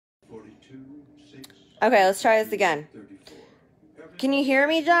Okay, let's try this again. Can you hear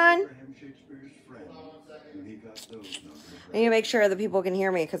me, John? I need to make sure that people can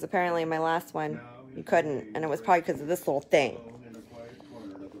hear me, because apparently in my last one, you couldn't. And it was probably because of this little thing.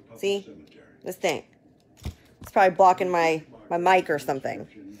 See? This thing. It's probably blocking my mic or something.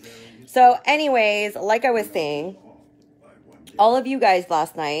 So anyways, like I was saying, all of you guys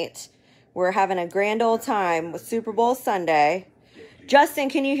last night were having a grand old time with Super Bowl Sunday. Justin,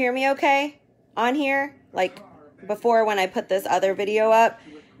 can you hear me okay on here? Like before when I put this other video up,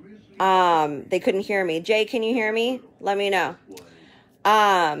 they couldn't hear me. Jay, can you hear me? Let me know.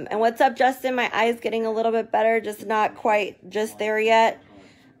 And what's up, Justin? My eye's getting a little bit better, just not quite just there yet.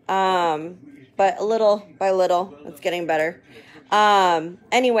 But little by little, it's getting better.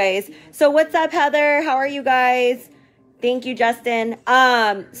 Anyways, so what's up, Heather? How are you guys? Thank you, Justin.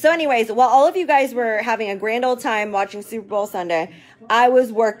 So anyways, while all of you guys were having a grand old time watching Super Bowl Sunday, I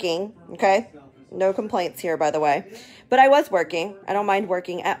was working, okay? No complaints here, by the way. But I was working. I don't mind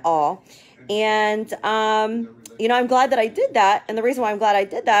working at all. And, you know, I'm glad that I did that. And the reason why I'm glad I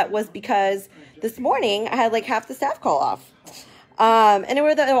did that was because this morning I had like half the staff call off. And they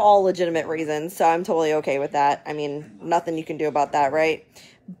were all legitimate reasons, so I'm totally okay with that. I mean, nothing you can do about that, right?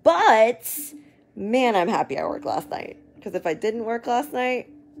 But, man, I'm happy I worked last night. Because if I didn't work last night,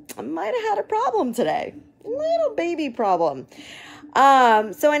 I might have had a problem today. A little baby problem.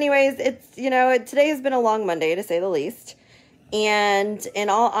 So anyways, it's, you know, today has been a long Monday, to say the least. And in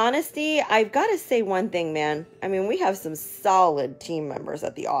all honesty, I've got to say one thing, man. I mean, we have some solid team members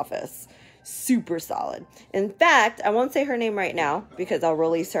at the office. Super solid. In fact, I won't say her name right now because I'll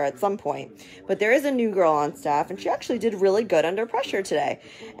release her at some point. But there is a new girl on staff, and she actually did really good under pressure today.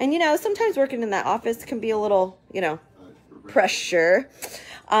 And, you know, sometimes working in that office can be a little, you know, pressure.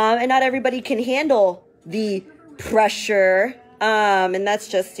 And not everybody can handle the pressure. And that's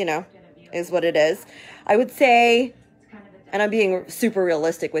just, you know, is what it is. I would say, and I'm being super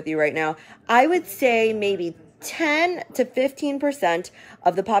realistic with you right now, I would say maybe 10 to 15%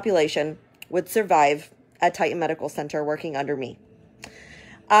 of the population would survive at Titan Medical Center working under me.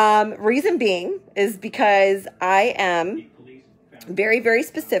 Reason being is because I am very, very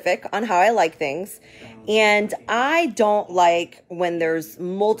specific on how I like things. And I don't like when there's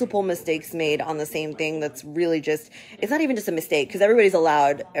multiple mistakes made on the same thing. That's really just, it's not even just a mistake, because everybody's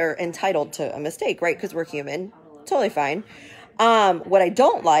allowed or entitled to a mistake, right? Because we're human. Totally fine. What I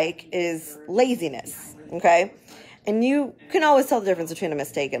don't like is laziness. Okay. And you can always tell the difference between a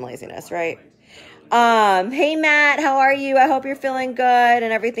mistake and laziness, right? Hey, Matt, how are you? I hope you're feeling good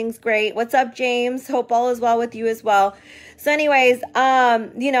and everything's great. What's up, James? Hope all is well with you as well. So anyways,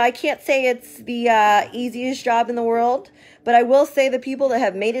 you know, I can't say it's the easiest job in the world, but I will say the people that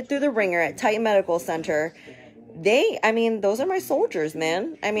have made it through the ringer at Titan Medical Center, I mean, those are my soldiers,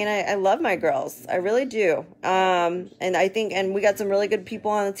 man. I mean, I love my girls. I really do. And I think, and we got some really good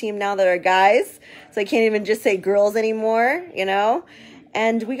people on the team now that are guys. So I can't even just say girls anymore, you know,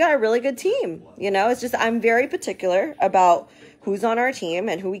 and we got a really good team. You know, it's just, I'm very particular about who's on our team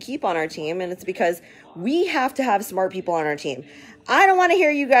and who we keep on our team. And it's because we have to have smart people on our team. I don't want to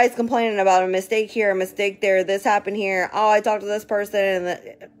hear you guys complaining about a mistake here, a mistake there, this happened here. Oh, I talked to this person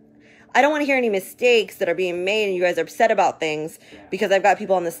and I don't want to hear any mistakes that are being made and you guys are upset about things because I've got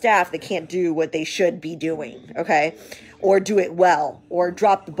people on the staff that can't do what they should be doing, okay? Or do it well, or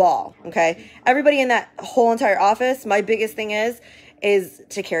drop the ball, okay? Everybody in that whole entire office, my biggest thing is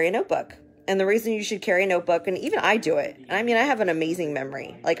to carry a notebook. And the reason you should carry a notebook, and even I do it, and I mean, I have an amazing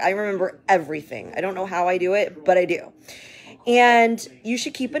memory. Like, I remember everything. I don't know how I do it, but I do. And you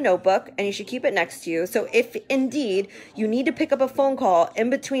should keep a notebook and you should keep it next to you. So if indeed you need to pick up a phone call in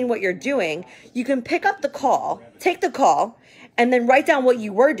between what you're doing, you can pick up the call, take the call, and then write down what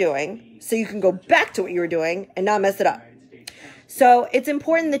you were doing so you can go back to what you were doing and not mess it up. So it's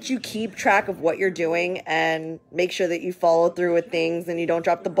important that you keep track of what you're doing and make sure that you follow through with things and you don't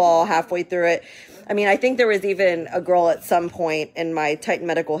drop the ball halfway through it. I mean, I think there was even a girl at some point in my Titan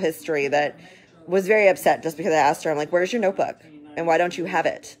medical history that was very upset just because I asked her, I'm like, where's your notebook? And why don't you have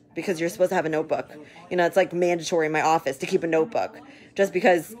it? Because you're supposed to have a notebook. You know, it's like mandatory in my office to keep a notebook. Just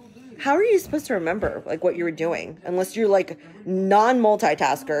because, how are you supposed to remember like what you were doing? Unless you're like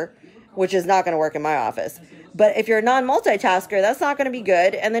non-multitasker, which is not going to work in my office. But if you're a non-multitasker, that's not going to be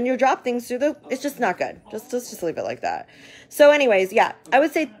good. And then you drop things through it's just not good. Let's just leave it like that. So anyways, yeah, I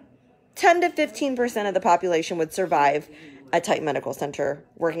would say 10 to 15% of the population would survive at Titan Medical Center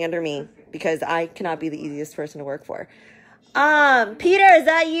working under me because I cannot be the easiest person to work for. Peter, is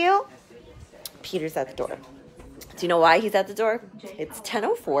that you? Peter's at the door. Do you know why he's at the door? It's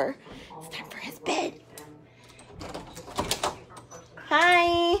 10:04. It's time for his bed.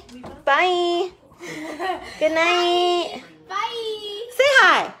 Hi. Bye. Good night. Bye. Say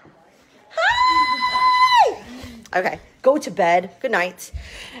hi. Hi. Okay. Go to bed. Good night.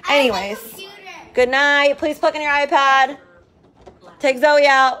 Anyways. Good night. Please plug in your iPad. Take Zoe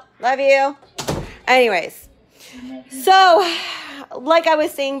out. Love you. Anyways. So, like I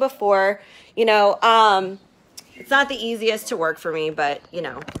was saying before, you know, it's not the easiest to work for me, but, you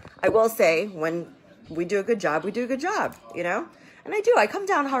know, I will say when we do a good job, we do a good job, you know? And I do. I come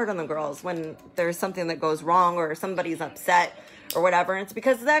down hard on the girls when there's something that goes wrong or somebody's upset or whatever. And it's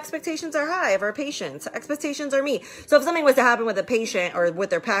because the expectations are high of our patients. Expectations are me. So if something was to happen with a patient or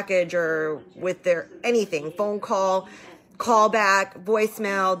with their package or with their anything, phone call, call back,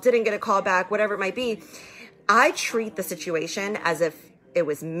 voicemail, didn't get a call back, whatever it might be, I treat the situation as if it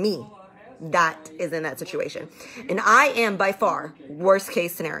was me that is in that situation. And I am by far worst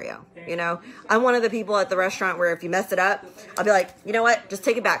case scenario. You know, I'm one of the people at the restaurant where if you mess it up, I'll be like, you know what? Just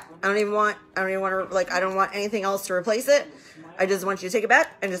take it back. I don't even want to, like, I don't want anything else to replace it. I just want you to take it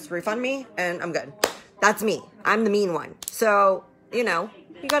back and just refund me and I'm good. That's me. I'm the mean one. So, you know,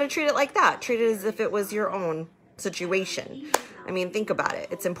 you got to treat it like that. Treat it as if it was your own situation. I mean, think about it.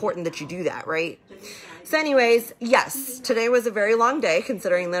 It's important that you do that, right? So anyways, yes, today was a very long day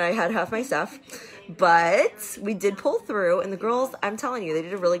considering that I had half my stuff, but we did pull through and the girls, I'm telling you, they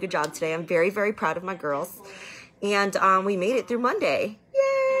did a really good job today. I'm very, very proud of my girls and we made it through Monday.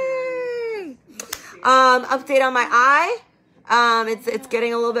 Yay! Update on my eye. It's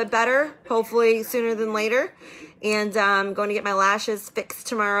getting a little bit better, hopefully sooner than later. And I'm going to get my lashes fixed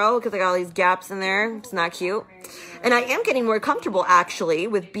tomorrow because I got all these gaps in there. It's not cute. And I am getting more comfortable, actually,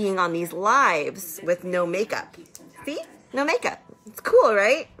 with being on these lives with no makeup. See? No makeup. It's cool,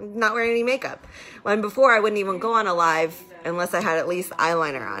 right? Not wearing any makeup. When before, I wouldn't even go on a live unless I had at least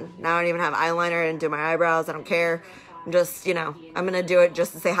eyeliner on. Now I don't even have eyeliner and do my eyebrows. I don't care. I'm just, you know, I'm going to do it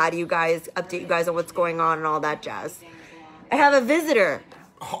just to say hi to you guys, update you guys on what's going on and all that jazz. I have a visitor.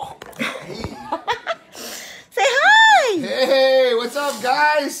 Oh, hey. Say hi. Hey, what's up,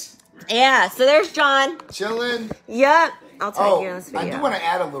 guys? Yeah, so there's John. Chilling. Yep. I'll tag you in this video. I do want to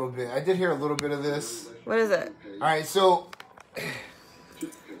add a little bit. I did hear a little bit of this. What is it? All right, so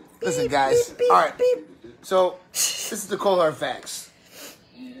listen, guys. Beep, beep, all right. beep. So this is the cold hard facts.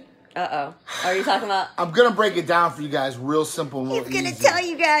 Uh-oh. Are you talking about? I'm going to break it down for you guys real simple and real easy. He's going to tell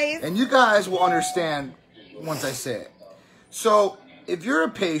you guys. And you guys will understand once I say it. So if you're a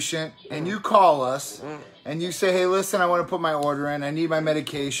patient and you call us and you say, hey, listen, I want to put my order in. I need my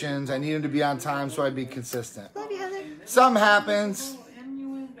medications. I need them to be on time so I be consistent. Love you, Heather. Something happens.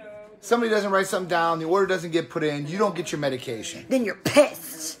 Somebody doesn't write something down. The order doesn't get put in. You don't get your medication. Then you're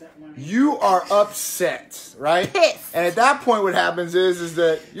pissed. You are upset, right? Pissed. And at that point, what happens is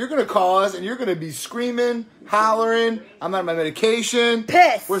that you're going to call us and you're going to be screaming, hollering, I'm on my medication.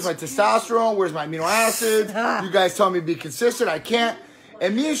 Pissed. Where's my testosterone? Where's my amino acids? You guys tell me to be consistent. I can't.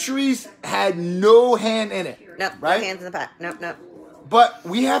 And me and Sharisse had no hand in it. Nope. Right? No hands in the pot. Nope, nope. But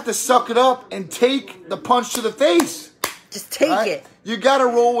we have to suck it up and take the punch to the face. Just take right? it. You got to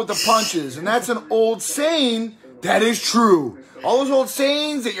roll with the punches. And that's an old saying that is true. All those old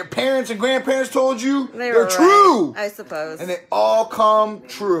sayings that your parents and grandparents told you, they're true. I suppose. And they all come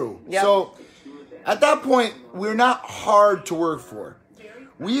true. Yep. So at that point, we're not hard to work for.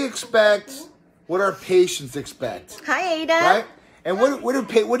 We expect what our patients expect. Hi, Ada. Right? And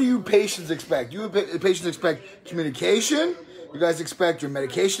what do you patients expect? You patients expect communication. You guys expect your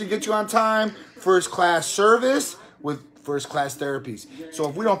medication to get you on time, first-class service with first-class therapies. So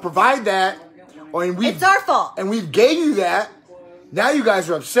if we don't provide that, it's our fault. And we've gave you that, now you guys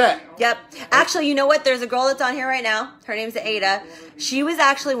are upset. Yep. Actually, you know what? There's a girl that's on here right now. Her name's Ada. She was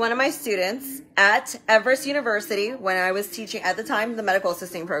actually one of my students at Everest University when I was teaching at the time the medical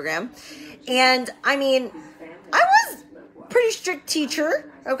assisting program. And I mean, I was a pretty strict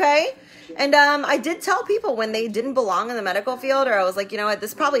teacher, okay? And I did tell people when they didn't belong in the medical field, or I was like, you know what,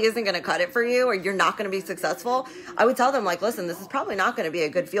 this probably isn't going to cut it for you, or you're not going to be successful. I would tell them, like, listen, this is probably not going to be a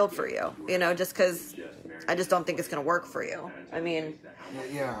good field for you, you know, just because I just don't think it's going to work for you. I mean,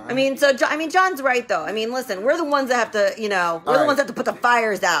 John's right, though. I mean, listen, we're the ones that have to, you know, we're the ones that have to put the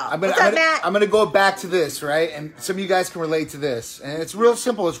fires out. What's up, Matt? I'm going to go back to this, right? And some of you guys can relate to this. And it's real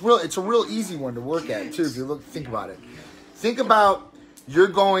simple. It's a real easy one to work at, too, if you think about it. Think about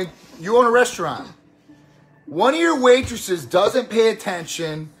you own a restaurant. One of your waitresses doesn't pay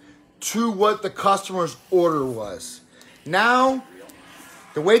attention to what the customer's order was. Now,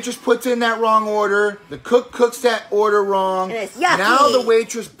 the waitress puts in that wrong order. The cook cooks that order wrong. And it's yucky. Now the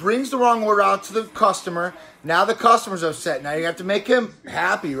waitress brings the wrong order out to the customer. Now the customer's upset. Now you have to make him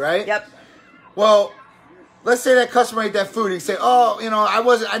happy, right? Yep. Well, let's say that customer ate that food. And you say, oh, you know, I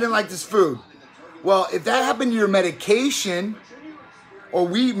didn't like this food. Well, if that happened to your medication, or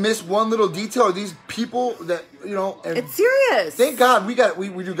we miss one little detail, or these people that, you know, and it's serious. Thank God we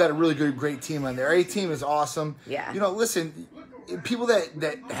do got a really great team on there. Our team is awesome. Yeah. You know, listen, people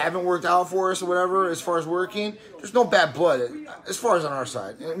that haven't worked out for us or whatever, as far as working, there's no bad blood as far as on our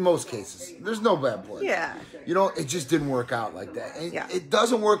side. In most cases, there's no bad blood. Yeah. You know, it just didn't work out like that. And yeah. It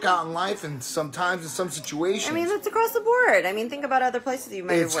doesn't work out in life, and sometimes in some situations. I mean, that's across the board. I mean, think about other places you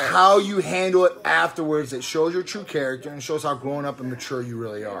might have worked. It's how you handle it afterwards that shows your true character and shows how grown up and mature you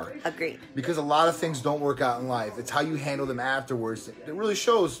really are. Agreed. Because a lot of things don't work out in life. It's how you handle them afterwards that really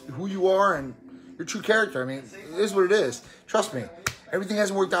shows who you are and your true character. I mean, it is what it is. Trust me. Everything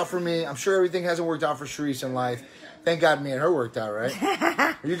hasn't worked out for me. I'm sure everything hasn't worked out for Sharisse in life. Thank God me and her worked out,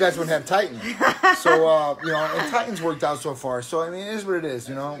 right? You guys wouldn't have Titan. So, you know, and Titan's worked out so far. So, I mean, it is what it is,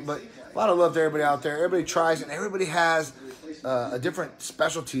 you know. But a lot of love to everybody out there. Everybody tries, and everybody has a different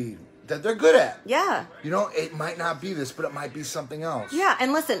specialty that they're good at. Yeah. You know, it might not be this, but it might be something else. Yeah,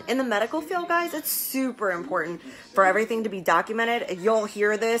 and listen, in the medical field, guys, it's super important for everything to be documented. You'll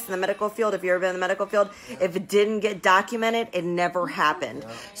hear this in the medical field, if you've ever been in the medical field. If it didn't get documented, it never happened.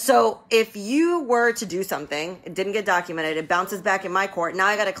 Yeah. So if you were to do something, it didn't get documented, it bounces back in my court, now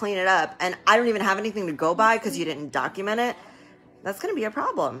I got to clean it up, and I don't even have anything to go by because you didn't document it, that's going to be a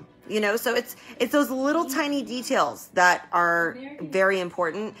problem. You know, so it's those little tiny details that are very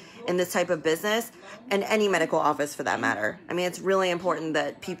important in this type of business, and any medical office for that matter. I mean, it's really important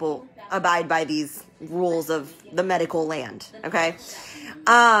that people abide by these rules of the medical land, okay?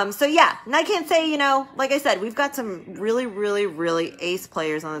 So yeah, and I can't say, you know, like I said, we've got some really, really, really ace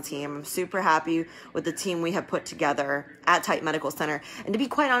players on the team. I'm super happy with the team we have put together at Titan Medical Center. And to be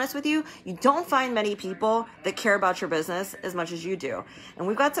quite honest with you, you don't find many people that care about your business as much as you do. And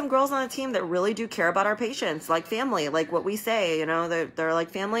we've got some girls on the team that really do care about our patients, like family, like what we say, you know, they're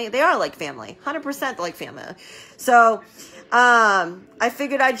like family. They are like family, 100% like family. So, I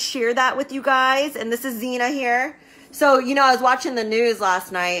figured I'd share that with you guys. And this is Zena here. So, you know, I was watching the news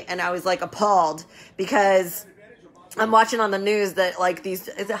last night and I was like appalled because I'm watching on the news that like these,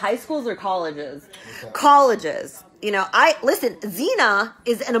 is it high schools or colleges? Okay. Colleges. You know, listen, Zena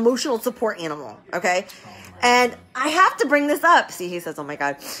is an emotional support animal, okay? And I have to bring this up. See, he says, oh my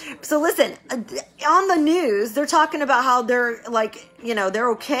God. So listen, on the news, they're talking about how they're like, you know,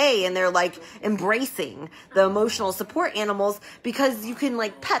 they're okay and they're like embracing the emotional support animals because you can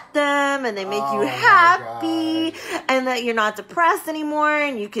like pet them and they make you happy and that you're not depressed anymore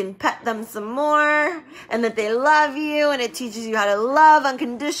and you can pet them some more and that they love you and it teaches you how to love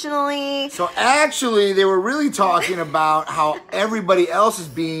unconditionally. So actually, they were really talking about how everybody else is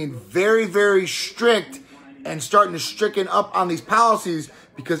being very, very strict and starting to stricken up on these policies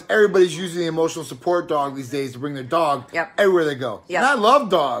because everybody's using the emotional support dog these days to bring their dog everywhere they go. Yep. And I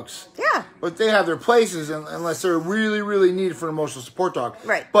love dogs. Yeah. But they have their places unless they're really, really needed for an emotional support dog.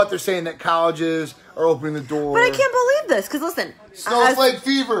 Right. But they're saying that colleges are opening the door. But I can't believe this because listen. Snowflake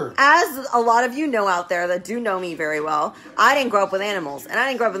fever. As a lot of you know out there that do know me very well, I didn't grow up with animals. And I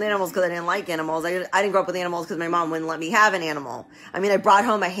didn't grow up with animals because I didn't like animals. I didn't grow up with animals because my mom wouldn't let me have an animal. I mean, I brought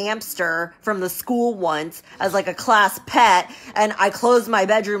home a hamster from the school once as like a class pet. And I closed my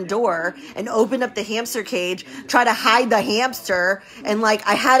bedroom door and opened up the hamster cage, tried to hide the hamster. And like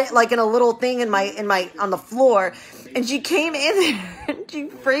I had it like in a little thing on the floor. And she came in there and she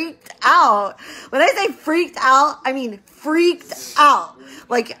freaked out. When I say freaked out, I mean freaked out.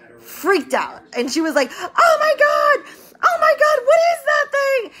 Like, freaked out. And she was like, oh my God, what is that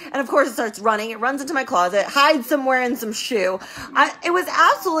thing? And of course it starts running. It runs into my closet, hides somewhere in some shoe. It was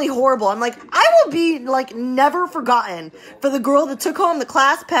absolutely horrible. I'm like, I will be like never forgotten for the girl that took home the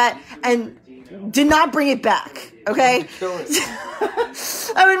class pet and did not bring it back. Okay?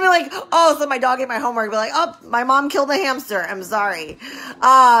 I would be like, oh, so my dog ate my homework. I'd be like, oh, my mom killed a hamster. I'm sorry.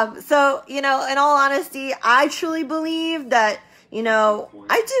 So, you know, in all honesty, I truly believe that, you know,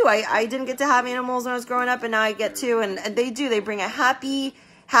 I didn't get to have animals when I was growing up, and now I get to, and they bring a happy,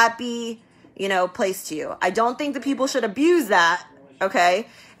 you know, place to you. I don't think that people should abuse that, okay?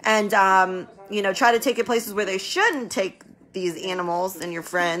 And, you know, try to take it places where they shouldn't take these animals and your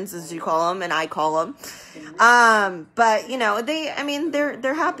friends, as you call them, and I call them. But, you know,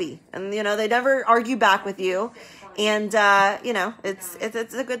 they're happy, and, you know, they never argue back with you. And, you know, it's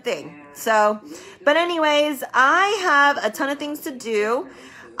a good thing. So, but anyways, I have a ton of things to do.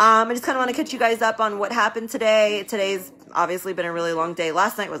 I just kind of want to catch you guys up on what happened today. Today's obviously been a really long day.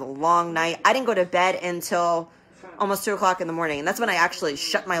 Last night was a long night. I didn't go to bed until almost 2 o'clock in the morning. And that's when I actually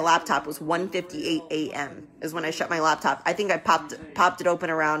shut my laptop. It was 1:58 a.m. is when I shut my laptop. I think I popped it open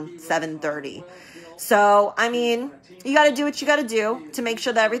around 7:30. So, I mean, you got to do what you got to do to make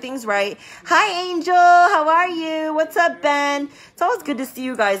sure that everything's right. Hi, Angel. How are you? What's up, Ben? It's always good to see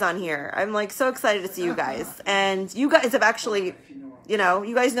you guys on here. I'm like so excited to see you guys. And you guys have actually, you know,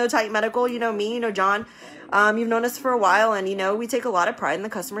 you guys know Titan Medical. You know me. You know John. You've known us for a while. And, you know, we take a lot of pride in the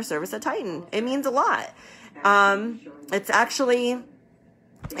customer service at Titan. It means a lot. It's actually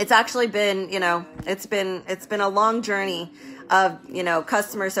been, you know, it's been a long journey of, you know,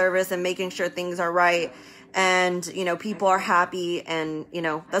 customer service and making sure things are right. And, you know, people are happy, and, you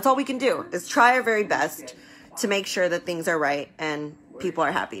know, that's all we can do is try our very best to make sure that things are right and people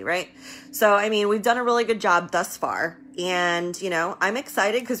are happy, right? So, I mean, we've done a really good job thus far, and, you know, I'm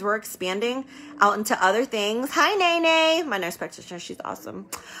excited because we're expanding out into other things. Hi, Nene, my nurse practitioner. She's awesome.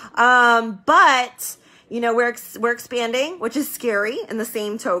 But, you know, we're expanding, which is scary in the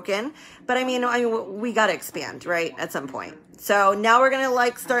same token, but I mean, we got to expand, right? At some point. So now we're going to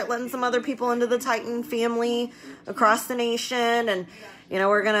like start letting some other people into the Titan family across the nation. And, you know,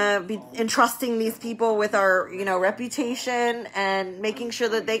 we're going to be entrusting these people with our, you know, reputation and making sure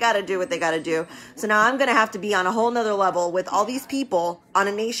that they got to do what they got to do. So now I'm going to have to be on a whole nother level with all these people on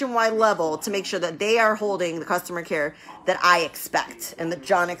a nationwide level to make sure that they are holding the customer care that I expect and that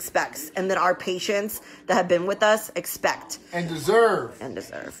John expects and that our patients that have been with us expect. And deserve. And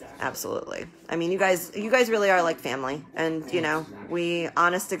deserve. Absolutely. I mean, you guys really are like family. And, you know, we,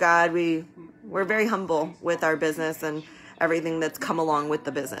 honest to God, we're very humble with our business and everything that's come along with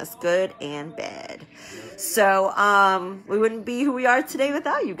the business, good and bad. So, we wouldn't be who we are today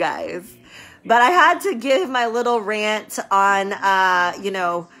without you guys. But I had to give my little rant on, you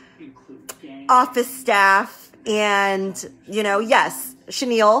know, office staff and, you know, yes,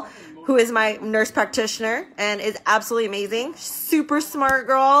 Chenille, who is my nurse practitioner and is absolutely amazing. Super smart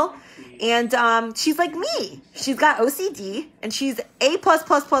girl. And she's like me. She's got OCD and she's A++++.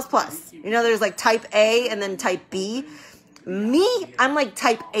 You know, there's like type A and then type B. Me, I'm like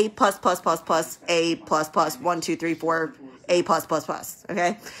type A++++, A++, 1, 2, 3, 4, A+++,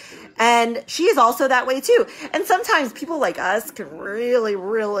 okay? And she is also that way too. And sometimes people like us can really,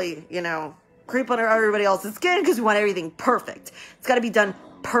 really, you know, creep under everybody else's skin because we want everything perfect. It's got to be done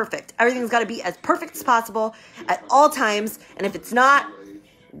perfect. Everything's got to be as perfect as possible at all times. And if it's not,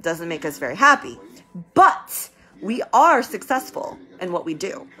 it doesn't make us very happy. But we are successful in what we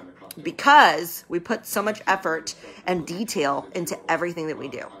do because we put so much effort and detail into everything that we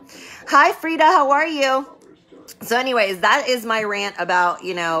do. Hi, Frida. How are you? So anyways, that is my rant about,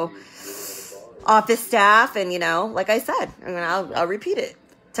 you know, office staff. And, you know, like I said, I'll repeat it.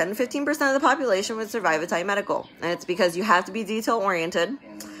 10 to 15% of the population would survive a Titan Medical. And it's because you have to be detail-oriented. You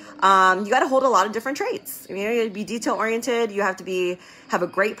got to hold a lot of different traits. I mean, you have to be detail-oriented. You have to have a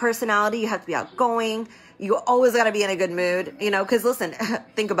great personality. You have to be outgoing. You always got to be in a good mood. You know, because listen,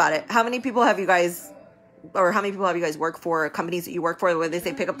 think about it. How many people have you guys work for, companies that you work for, where they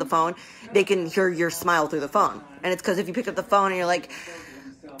say pick up the phone, they can hear your smile through the phone. And it's because if you pick up the phone and you're like,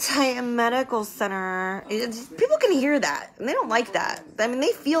 Titan Medical Center, people can hear that and they don't like that. I mean,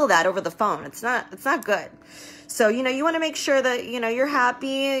 they feel that over the phone. It's not good. So, you know, you want to make sure that, you know, you're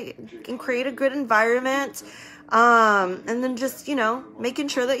happy and create a good environment. And then just, you know, making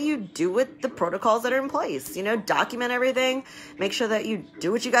sure that you do with the protocols that are in place, you know, document everything, make sure that you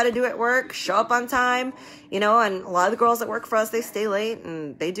do what you got to do at work, show up on time, you know, and a lot of the girls that work for us, they stay late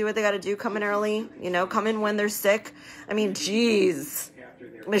and they do what they got to do, come in early, you know, come in when they're sick. I mean, geez.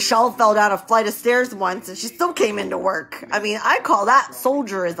 Michelle fell down a flight of stairs once and she still came into work. I mean, I call that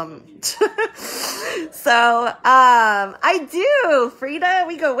soldierism. So, I do, Frida,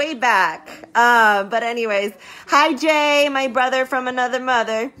 we go way back. But anyways, hi Jay, my brother from another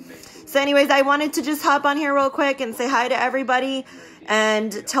mother. So anyways, I wanted to just hop on here real quick and say hi to everybody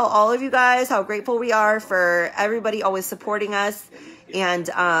and tell all of you guys how grateful we are for everybody always supporting us. And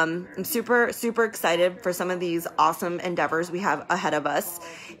I'm super, super excited for some of these awesome endeavors we have ahead of us.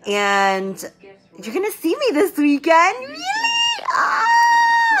 And you're going to see me this weekend. Yay!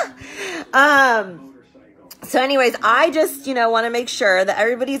 Ah! So anyways, I just, you know, want to make sure that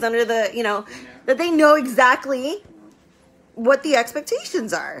everybody's under the, you know, that they know exactly what the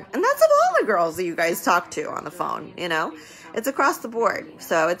expectations are. And that's of all the girls that you guys talk to on the phone, you know. It's across the board.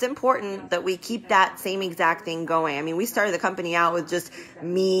 So it's important that we keep that same exact thing going. I mean, we started the company out with just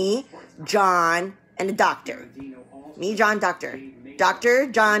me, John, and a doctor. Me, John, doctor. Doctor,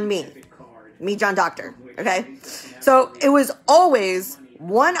 John, me. Me, John, doctor. Okay? So it was always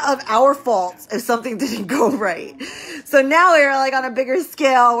one of our faults if something didn't go right. So now we're like on a bigger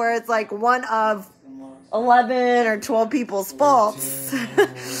scale where it's like one of 11 or 12 people's faults.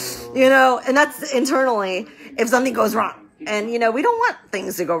 You know, and that's internally if something goes wrong. And, you know, we don't want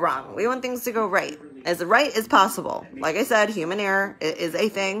things to go wrong. We want things to go right. as right as possible. Like I said, human error is a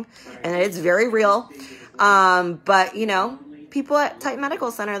thing, and it's very real. But, you know, people at Titan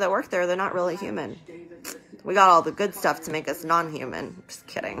Medical Center that work there, they're not really human. We got all the good stuff to make us non-human. Just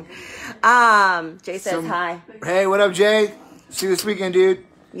kidding. Jay says hi. Hey, what up, Jay? See you this weekend, dude.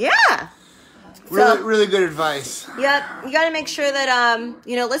 Yeah. Really good advice. Yep. You got to make sure that,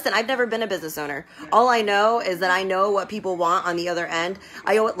 you know, listen, I've never been a business owner. All I know is that I know what people want on the other end.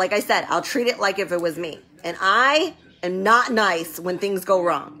 Like I said, I'll treat it like if it was me. And I am not nice when things go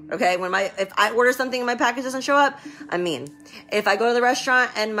wrong. Okay. If I order something and my package doesn't show up, I'm mean. If I go to the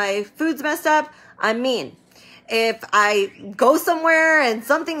restaurant and my food's messed up, I'm mean. If I go somewhere and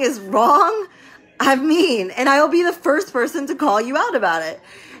something is wrong, I'm mean. And I will be the first person to call you out about it.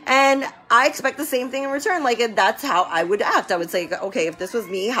 And I expect the same thing in return. Like, that's how I would act. I would say, okay, if this was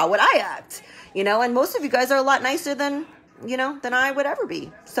me, how would I act? You know, and most of you guys are a lot nicer than, you know, than I would ever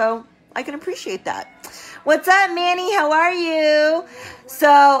be. So I can appreciate that. What's up, Manny? How are you?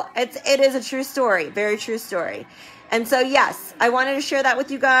 So it is a true story. Very true story. And so, yes, I wanted to share that with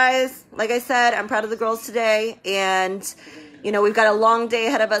you guys. Like I said, I'm proud of the girls today. And, you know, we've got a long day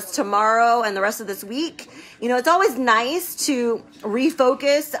ahead of us tomorrow and the rest of this week. You know, it's always nice to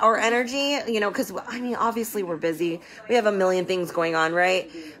refocus our energy, you know, because, I mean, obviously we're busy. We have a million things going on,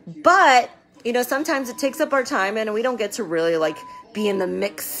 right? But, you know, sometimes it takes up our time and we don't get to really, like, be in the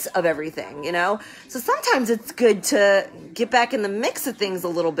mix of everything, you know? So sometimes it's good to get back in the mix of things a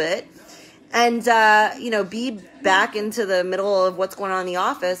little bit and, you know, be back into the middle of what's going on in the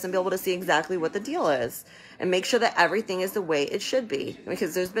office and be able to see exactly what the deal is. And make sure that everything is the way it should be.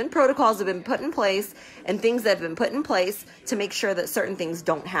 Because there's been protocols that have been put in place and things that have been put in place to make sure that certain things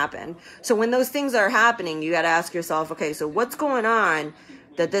don't happen. So when those things are happening, you got to ask yourself, okay, so what's going on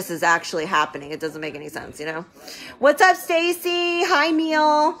that this is actually happening? It doesn't make any sense, you know? What's up, Stacy? Hi,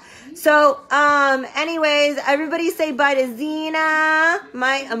 Neil. So, anyways, everybody say bye to Zena,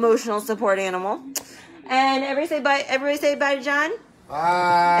 my emotional support animal. And everybody say bye to John.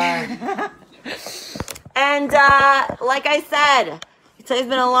 Bye. And like I said, today's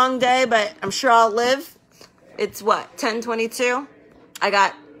been a long day, but I'm sure I'll live. It's what, 10:22? I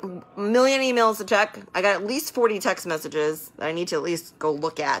got a million emails to check. I got at least 40 text messages that I need to at least go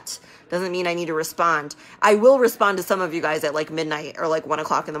look at. Doesn't mean I need to respond. I will respond to some of you guys at like midnight or like 1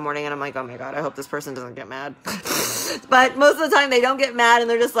 o'clock in the morning, and I'm like, oh my God, I hope this person doesn't get mad. But most of the time they don't get mad, and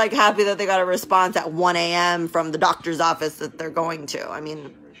they're just like happy that they got a response at 1 a.m. from the doctor's office that they're going to. I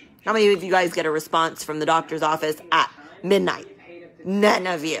mean, how many of you guys get a response from the doctor's office at midnight? None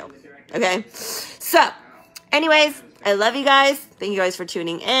of you. Okay? So, anyways, I love you guys. Thank you guys for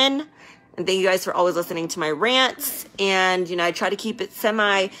tuning in. And thank you guys for always listening to my rants. And, you know, I try to keep it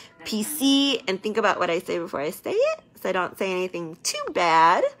semi-PC and think about what I say before I say it, so I don't say anything too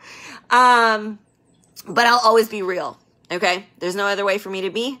bad. But I'll always be real. Okay? There's no other way for me to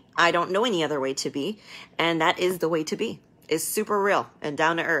be. I don't know any other way to be. And that is the way to be. Is super real and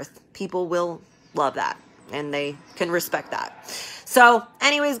down to earth. People will love that and they can respect that. So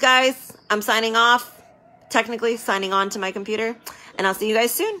anyways, guys, I'm signing off, technically signing on to my computer, and I'll see you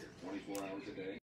guys soon.